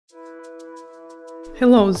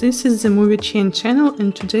Hello, this is the Moviechain channel,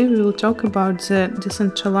 and today we will talk about the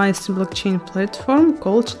decentralized blockchain platform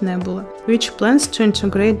called Nebula, which plans to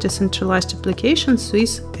integrate decentralized applications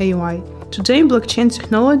with AI. Today, blockchain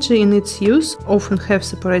technology in its use often have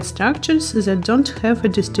separate structures that don't have a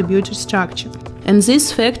distributed structure. And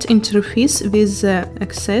this fact interferes with the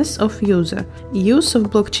access of user. Use of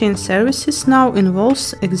blockchain services now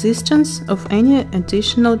involves existence of any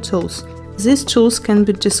additional tools. These tools can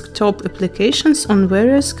be desktop applications on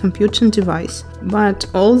various computing devices. But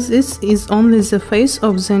all this is only the face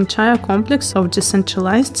of the entire complex of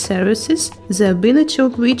decentralized services, the ability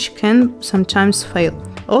of which can sometimes fail.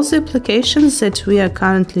 All the applications that we are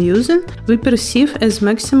currently using, we perceive as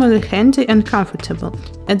maximally handy and comfortable.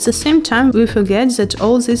 At the same time, we forget that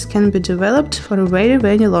all this can be developed for a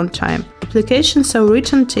very long time. Applications are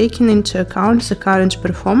written taking into account the current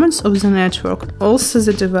performance of the network. Also,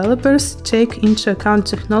 the developers take into account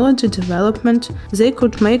technology development. They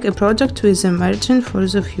could make a product with a margin for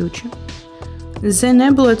the future. The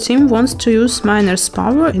Nebula team wants to use miners'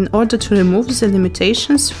 power in order to remove the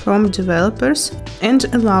limitations from developers and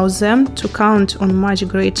allow them to count on much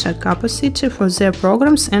greater capacity for their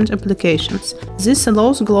programs and applications. This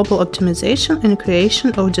allows global optimization and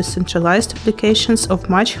creation of decentralized applications of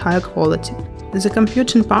much higher quality. The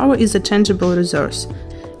computing power is a tangible resource.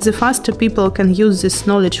 The faster people can use this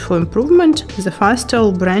knowledge for improvement, the faster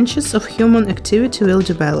all branches of human activity will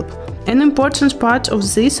develop. An important part of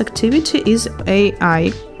this activity is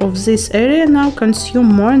AI. Of this area now consume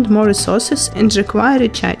more and more resources and require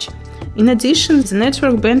recharge. In addition, the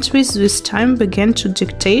network bandwidth with time began to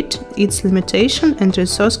dictate its limitation and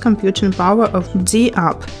resource computing power of D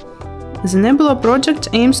up. The Nebula project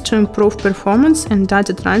aims to improve performance and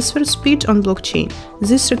data transfer speed on blockchain.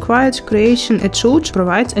 This required creation a tool to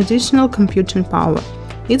provide additional computing power.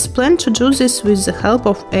 It's planned to do this with the help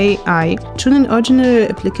of AI, tuning ordinary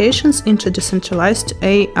applications into decentralized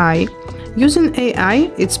AI. Using AI,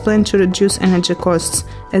 it's planned to reduce energy costs,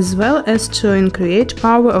 as well as to increase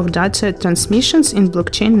power of data transmissions in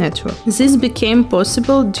blockchain network. This became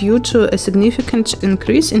possible due to a significant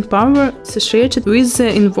increase in power associated with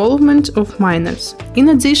the involvement of miners. In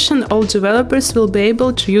addition, all developers will be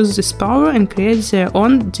able to use this power and create their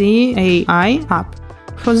own NBAI app.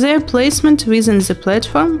 For their placement within the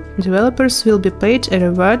platform, developers will be paid a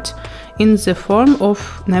reward in the form of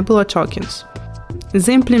Nebula tokens.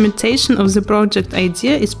 The implementation of the project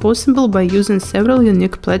idea is possible by using several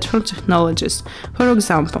unique platform technologies. For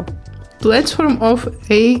example, platform of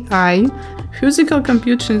AI, physical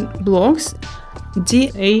computing blocks,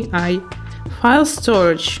 DAI, file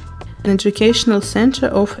storage, an educational center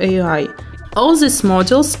of AI. All these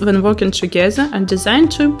models, when working together, are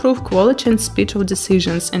designed to improve quality and speed of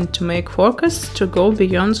decisions and to make forecasts to go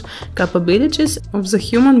beyond capabilities of the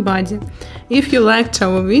human body. If you liked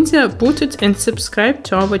our video, put it and subscribe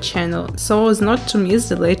to our channel so as not to miss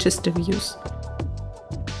the latest reviews.